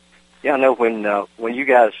 Yeah, I know when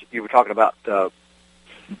you were talking about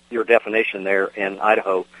your definition there in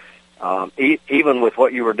Idaho, even with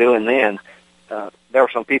what you were doing then, there were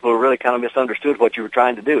some people who really kind of misunderstood what you were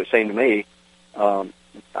trying to do, it seemed to me.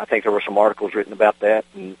 I think there were some articles written about that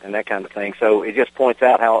and that kind of thing. So it just points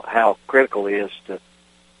out how critical it is to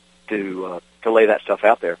lay that stuff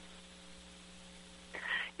out there.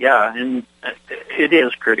 Yeah, and it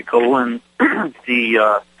is critical, and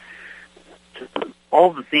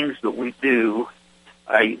all the things that we do,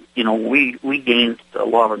 we gained a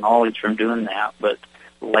lot of knowledge from doing that, but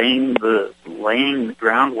laying the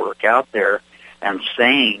groundwork out there and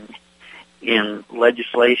saying in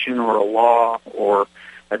legislation or a law or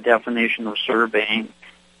a definition of surveying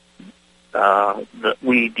that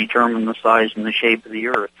we determine the size and the shape of the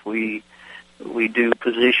earth. We do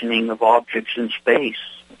positioning of objects in space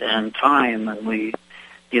and time, and we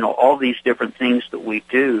all these different things that we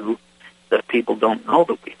do that people don't know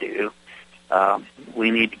that we do. We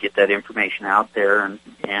need to get that information out there,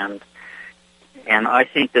 and I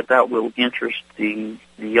think that will interest the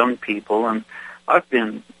young people. And I've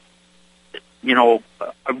been,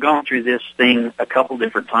 I've gone through this thing a couple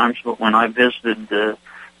different times, but when I visited the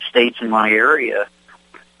states in my area,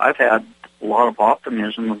 I've had a lot of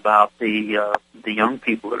optimism about the young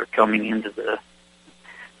people that are coming into the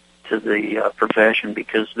profession,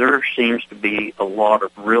 because there seems to be a lot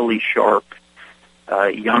of really sharp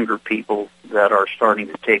younger people that are starting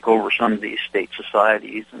to take over some of these state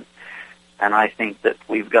societies, and I think that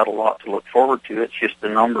we've got a lot to look forward to. It's just the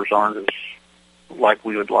numbers aren't as like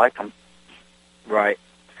we would like them. Right.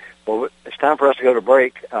 Well, it's time for us to go to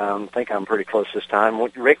break. I think I'm pretty close this time.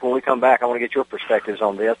 Rick, when we come back, I want to get your perspectives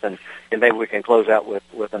on this, and maybe we can close out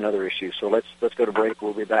with another issue. So let's go to break.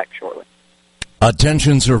 We'll be back shortly.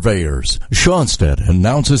 Attention surveyors, Schonstedt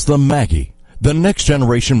announces the Maggie, the next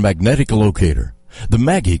generation magnetic locator. The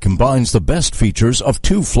Maggie combines the best features of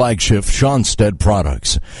two flagship Schonstedt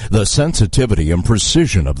products, the sensitivity and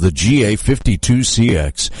precision of the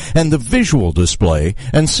GA52CX and the visual display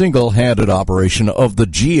and single-handed operation of the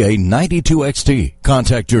GA92XT.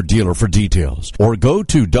 Contact your dealer for details or go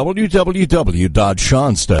to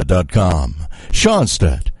www.schonstedt.com.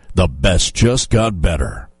 Schonstedt, the best just got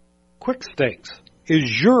better. Quick Stakes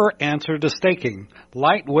is your answer to staking.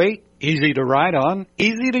 Lightweight, easy to ride on,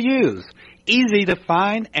 easy to use, easy to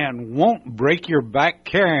find, and won't break your back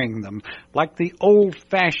carrying them like the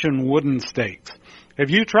old-fashioned wooden stakes. Have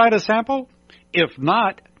you tried a sample? If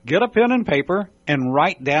not, get a pen and paper and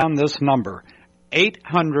write down this number,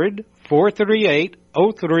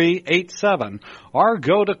 800-438-0387, or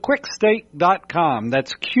go to quickstake.com,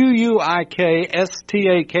 that's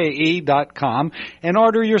QUIKSTAKE.com, and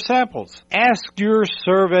order your samples. Ask your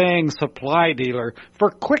surveying supply dealer for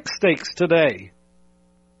Quick Stakes today.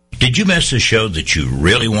 Did you miss a show that you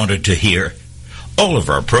really wanted to hear? All of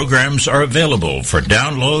our programs are available for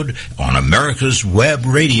download on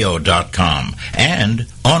americaswebradio.com and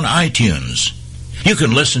on iTunes. You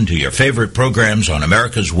can listen to your favorite programs on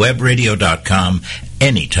americaswebradio.com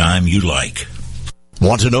anytime you like.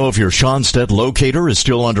 Want to know if your Schonstedt locator is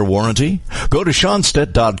still under warranty? Go to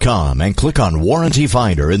Schonstedt.com and click on Warranty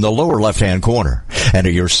Finder in the lower left-hand corner. Enter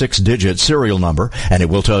your 6-digit serial number, and it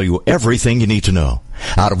will tell you everything you need to know.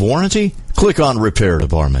 Out of warranty? Click on Repair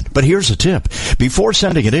Department. But here's a tip. Before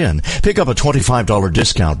sending it in, pick up a $25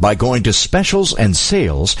 discount by going to Specials and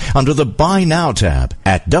Sales under the Buy Now tab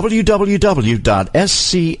at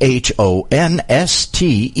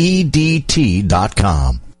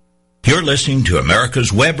www.schonstedt.com. You're listening to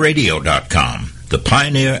AmericasWebRadio.com, the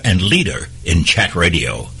pioneer and leader in chat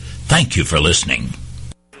radio. Thank you for listening.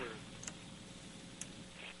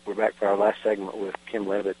 We're back for our last segment with Kim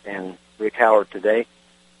Leevitt and Rick Howard today.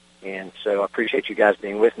 And so I appreciate you guys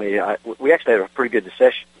being with me. We actually had a pretty good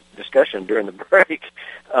discussion during the break.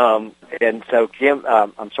 And so, Kim,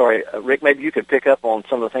 I'm sorry, Rick, maybe you could pick up on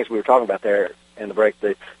some of the things we were talking about there in the break,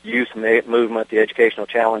 the youth movement, the educational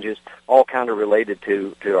challenges, all kind of related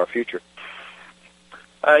to our future.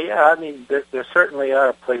 Yeah, I mean, there certainly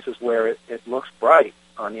are places where it looks bright.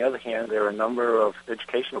 On the other hand, there are a number of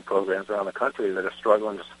educational programs around the country that are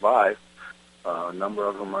struggling to survive. A number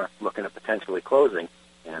of them are looking at potentially closing.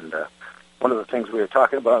 And one of the things we were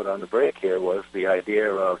talking about on the break here was the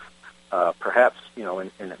idea of perhaps,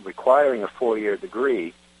 in requiring a 4-year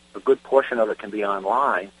degree, a good portion of it can be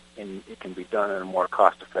online, and it can be done in a more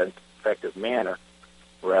cost-effective manner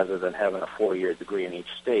rather than having a 4-year degree in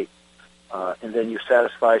each state. And then you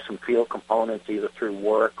satisfy some field components either through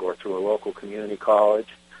work or through a local community college,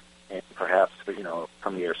 and perhaps,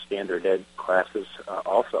 from your standard ed classes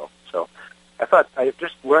also. So I thought I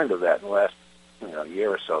just learned of that in the last year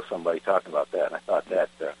or so, somebody talking about that, and I thought that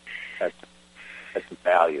had some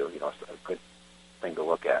value, a good thing to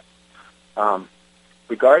look at.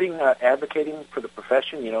 Regarding advocating for the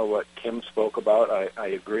profession, what Kim spoke about, I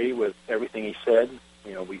agree with everything he said.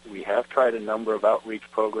 We have tried a number of outreach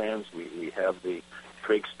programs. We have the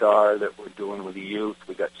Trig Star that we're doing with the youth.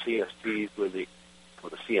 We got CSTs with the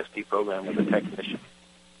CST program with the technician.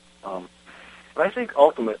 But I think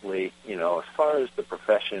ultimately, as far as the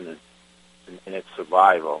profession and its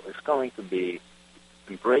survival, it's going to be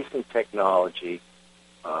embracing technology,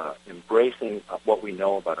 embracing what we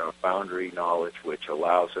know about our boundary knowledge, which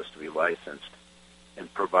allows us to be licensed,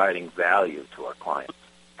 and providing value to our clients.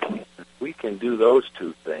 If we can do those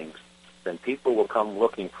two things, then people will come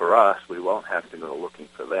looking for us. We won't have to go looking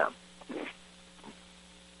for them.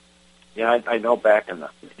 I know back in the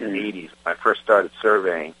 80s, when I first started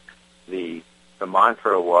surveying, the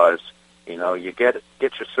mantra was, you get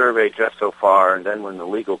your survey just so far, and then when the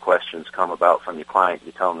legal questions come about from your client,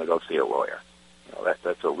 you tell them to go see a lawyer.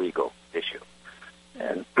 That's a legal issue.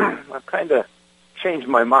 And I've kind of changed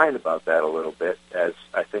my mind about that a little bit, as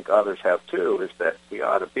I think others have too, is that we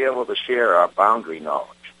ought to be able to share our boundary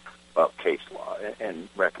knowledge about case law and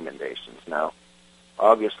recommendations. Now,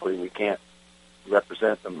 obviously, we can't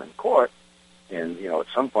represent them in court, and, at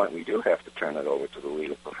some point we do have to turn it over to the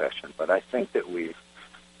legal profession. But I think that we've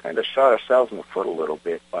kind of shot ourselves in the foot a little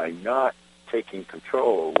bit by not taking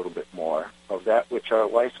control a little bit more of that which our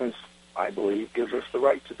license, I believe, gives us the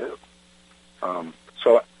right to do.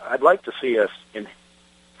 So I'd like to see us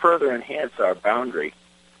further enhance our boundary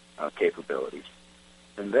capabilities,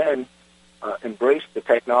 and then embrace the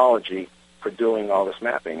technology for doing all this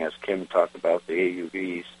mapping, as Kim talked about, the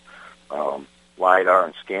AUVs, LiDAR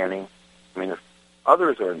and scanning. I mean, if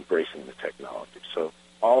others are embracing the technology, so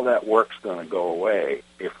all that work's going to go away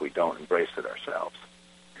if we don't embrace it ourselves.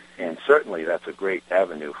 And certainly that's a great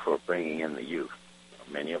avenue for bringing in the youth.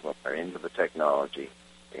 Many of them are into the technology.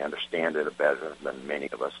 They understand it better than many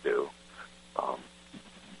of us do.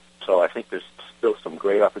 So I think there's still some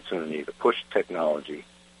great opportunity to push technology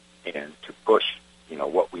and to push,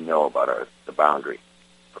 what we know about the boundary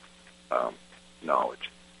knowledge.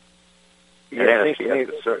 And NSC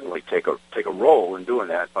could certainly take a role in doing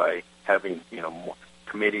that by having, more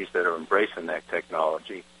committees that are embracing that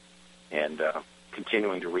technology and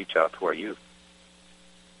continuing to reach out to our youth.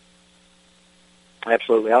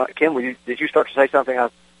 Absolutely. Kim, did you start to say something? I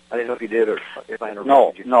didn't know if you did or if I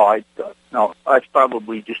interrupted you. No, I was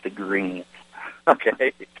probably just agreeing.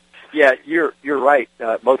 Okay. Yeah, you're right.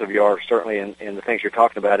 Both of you are certainly in the things you're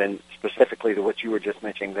talking about, and specifically to what you were just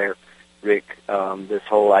mentioning there, Rick, this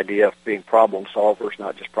whole idea of being problem solvers,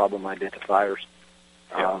 not just problem identifiers.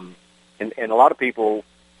 Yeah. And a lot of people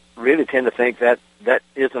really tend to think that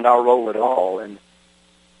isn't our role at all. And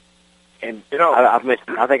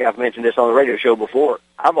I think I've mentioned this on the radio show before.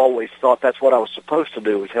 I've always thought that's what I was supposed to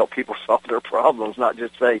do, is help people solve their problems, not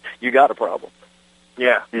just say, you got a problem.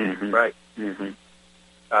 Yeah, Mm-hmm. right. Mm-hmm.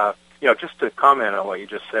 Just to comment on what you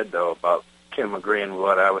just said, though, about Kim agreeing with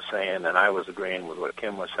what I was saying, and I was agreeing with what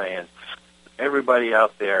Kim was saying, everybody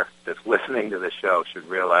out there that's listening to the show should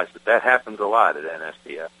realize that happens a lot at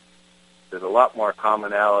NSPS. There's a lot more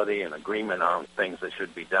commonality and agreement on things that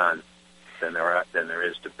should be done than there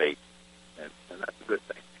is debate, and that's a good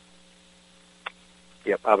thing.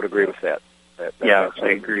 Yep, I would agree with that. Yeah, I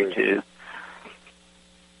agree too.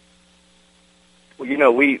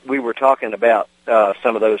 Well, we were talking about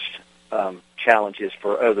some of those challenges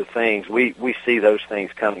for other things. We see those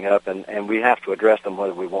things coming up, and we have to address them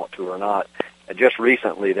whether we want to or not. Just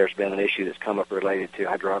recently, there's been an issue that's come up related to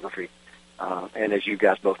hydrography. And as you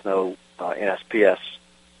guys both know, NSPS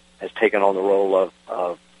has taken on the role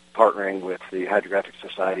of partnering with the Hydrographic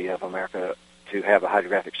Society of America to have a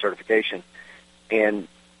hydrographic certification. And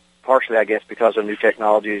partially, I guess, because of new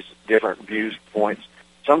technologies, different viewpoints,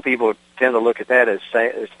 some people tend to look at that as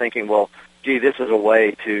thinking, well, gee, this is a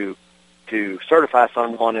way to certify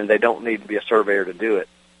someone and they don't need to be a surveyor to do it.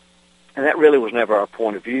 And that really was never our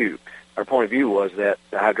point of view. Our point of view was that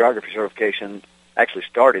the hydrography certification actually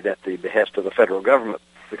started at the behest of the federal government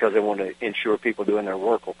because they wanted to ensure people doing their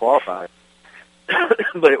work were qualified.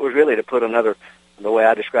 But it was really to put another, the way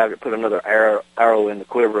I described it, put another arrow in the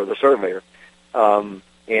quiver of the surveyor.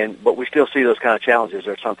 But we still see those kind of challenges.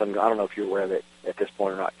 There's something, I don't know if you're aware of it at this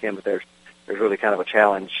point or not, Kim, but there's really kind of a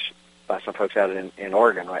challenge by some folks out in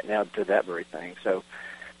Oregon right now to that very thing. So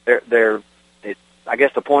I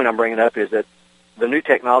guess the point I'm bringing up is that the new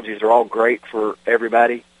technologies are all great for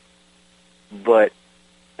everybody, but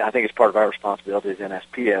I think it's part of our responsibility as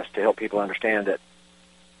NSPS to help people understand that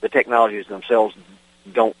the technologies themselves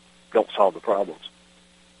don't solve the problems.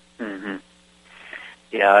 Mm-hmm.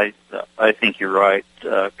 Yeah, I think you're right,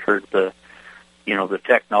 Kurt. The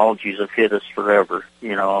technologies have hit us forever.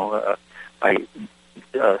 I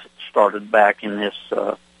started back in this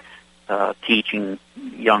teaching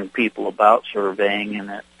young people about surveying,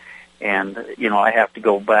 and I have to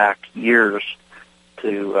go back years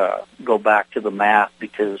to go back to the math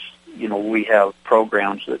because we have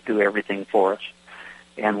programs that do everything for us,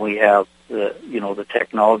 and we have the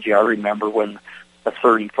technology. I remember when a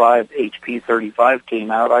HP 35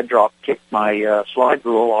 came out, I kicked my slide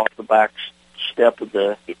rule off the back step of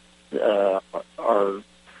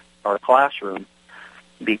our classroom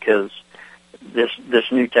because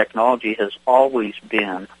this new technology has always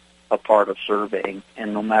been a part of surveying,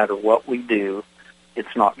 and no matter what we do,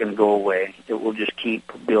 it's not going to go away. It will just keep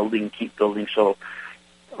building. So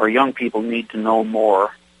our young people need to know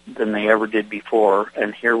more than they ever did before,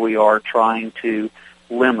 and here we are trying to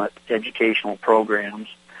limit educational programs,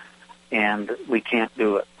 and we can't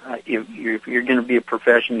do it. If you're going to be a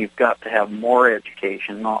profession, you've got to have more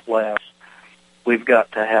education, not less. We've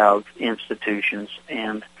got to have institutions,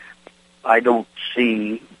 and I don't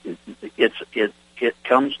see it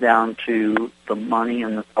comes down to the money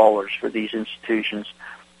and the dollars for these institutions.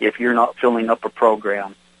 If you're not filling up a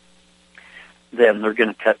program, then they're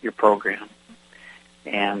going to cut your program.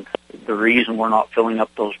 And the reason we're not filling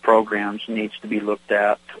up those programs needs to be looked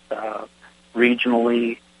at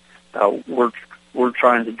regionally. We're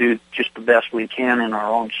trying to do just the best we can in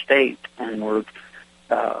our own state, and we're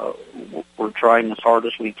trying as hard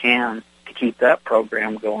as we can to keep that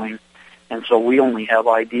program going. And so we only have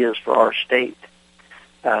ideas for our state.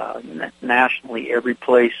 Nationally, every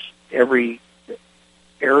place, every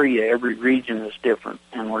area, every region is different,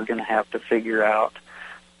 and we're going to have to figure out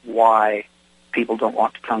why people don't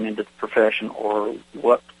want to come into the profession, or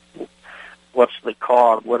what's the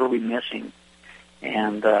cause, what are we missing.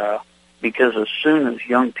 And because as soon as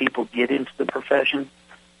young people get into the profession,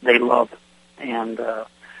 they love it. And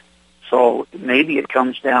so maybe it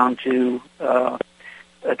comes down to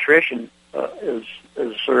attrition as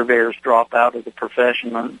surveyors drop out of the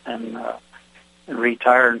profession and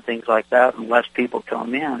retire and things like that. And less people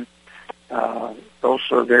come in, those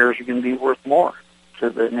surveyors are going to be worth more to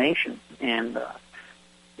the nation. And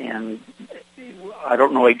I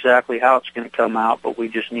don't know exactly how it's going to come out, but we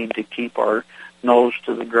just need to keep our nose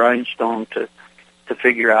to the grindstone to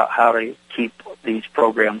figure out how to keep these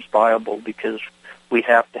programs viable, because we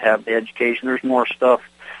have to have the education. There's more stuff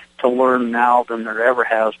to learn now than there ever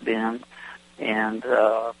has been, and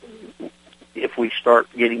if we start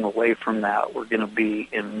getting away from that, we're going to be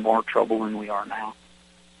in more trouble than we are now.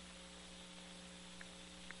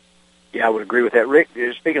 Yeah, I would agree with that. Rick,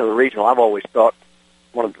 speaking of the regional, I've always thought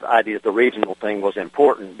one of the ideas, the regional thing, was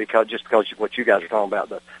important because what you guys are talking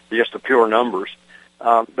about, just the pure numbers.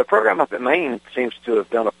 The program up in Maine seems to have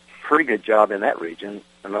done a pretty good job in that region.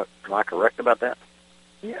 Am I correct about that?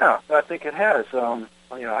 Yeah, I think it has.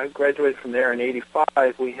 I graduated from there in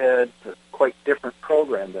 '85. We had a quite different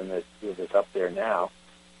program than that's up there now.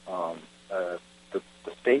 the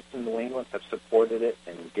states in New England have supported it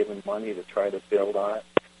and given money to try to build on it.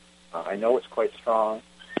 I know it's quite strong.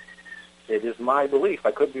 It is my belief,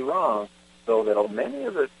 I could be wrong, though, that many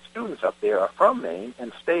of the students up there are from Maine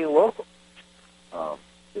and stay local. It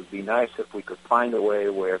would be nice if we could find a way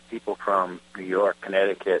where people from New York,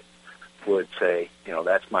 Connecticut would say,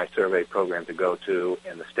 that's my survey program to go to,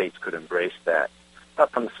 and the states could embrace that.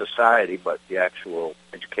 Not from the society, but the actual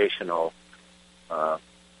educational, the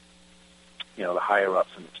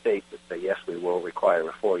higher-ups in the state that say, yes, we will require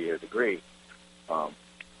a 4-year degree. One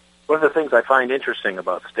of the things I find interesting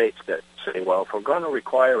about states that say, well, if we're going to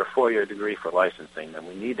require a 4-year degree for licensing, then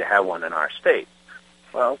we need to have one in our state.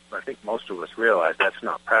 Well, I think most of us realize that's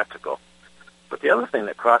not practical. But the other thing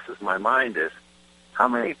that crosses my mind is, how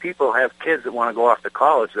many people have kids that want to go off to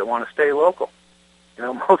college that want to stay local?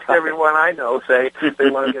 Most everyone I know say they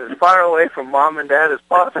want to get as far away from mom and dad as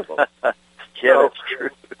possible. Yeah, so, that's true.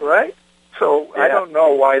 Right? So yeah. I don't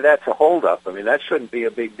know why that's a holdup. I mean, that shouldn't be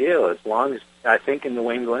a big deal as long as, I think in New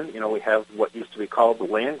England, we have what used to be called the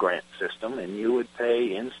land grant system, and you would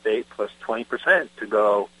pay in-state plus 20% to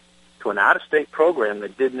go to an out-of-state program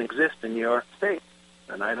that didn't exist in your state.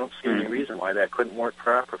 And I don't see any reason why that couldn't work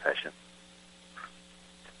for our profession.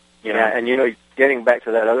 Yeah, and getting back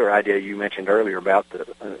to that other idea you mentioned earlier about the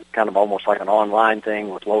kind of almost like an online thing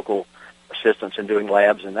with local assistants and doing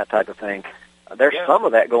labs and that type of thing. There's some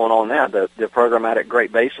of that going on now. The program out at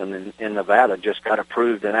Great Basin in Nevada just got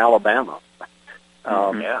approved in Alabama.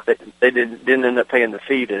 They didn't end up paying the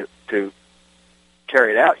fee to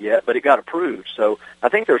carry it out yet, but it got approved. So I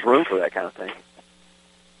think there's room for that kind of thing.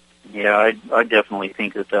 Yeah, I definitely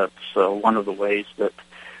think that's one of the ways that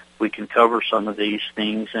we can cover some of these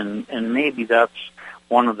things, and maybe that's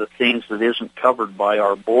one of the things that isn't covered by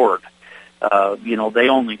our board. They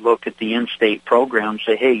only look at the in-state program and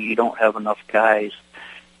say, hey, you don't have enough guys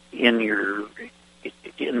in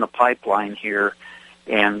the pipeline here,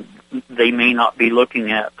 and they may not be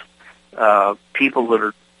looking at people that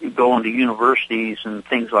are going to universities and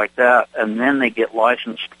things like that, and then they get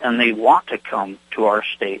licensed and they want to come to our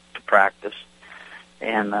state to practice.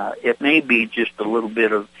 And it may be just a little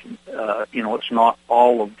bit of, it's not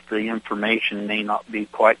all of the information may not be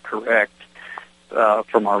quite correct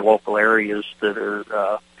from our local areas that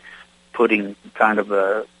are putting kind of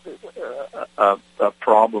a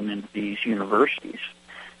problem into these universities.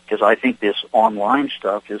 Because I think this online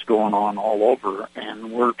stuff is going on all over,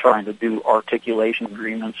 and we're trying to do articulation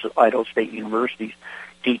agreements at Idaho State University,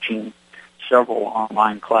 teaching several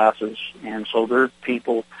online classes. And so there are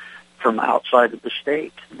people from outside of the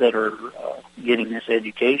state that are getting this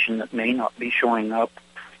education that may not be showing up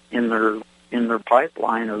in their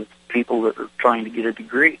pipeline of people that are trying to get a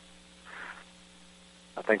degree.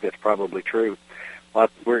 I think that's probably true. Well,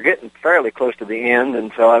 we're getting fairly close to the end,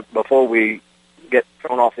 and so before we get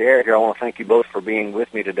thrown off the air here, I want to thank you both for being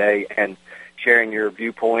with me today and sharing your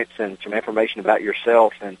viewpoints and some information about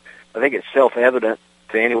yourself. And I think it's self-evident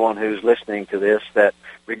to anyone who's listening to this that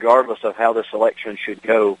regardless of how this election should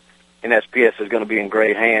go, NSPS is going to be in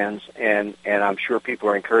great hands, and I'm sure people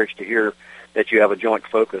are encouraged to hear that you have a joint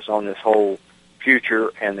focus on this whole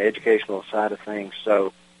future and the educational side of things.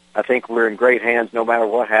 So I think we're in great hands no matter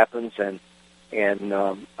what happens, and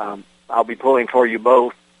I'll be pulling for you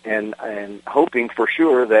both and hoping for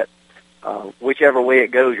sure that whichever way it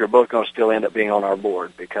goes, you're both going to still end up being on our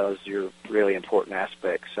board because you're really important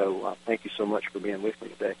aspects. So thank you so much for being with me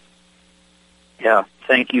today. Yeah,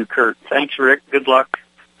 thank you, Kurt. Thanks, Rick. Good luck.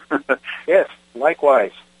 Yes,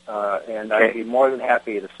 likewise. And I'd be more than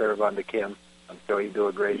happy to serve under Kim. I'm sure you do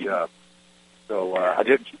a great job. So I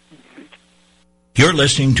did. You're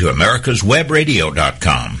listening to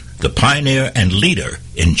America'sWebRadio.com, the pioneer and leader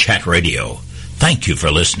in chat radio. Thank you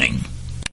for listening.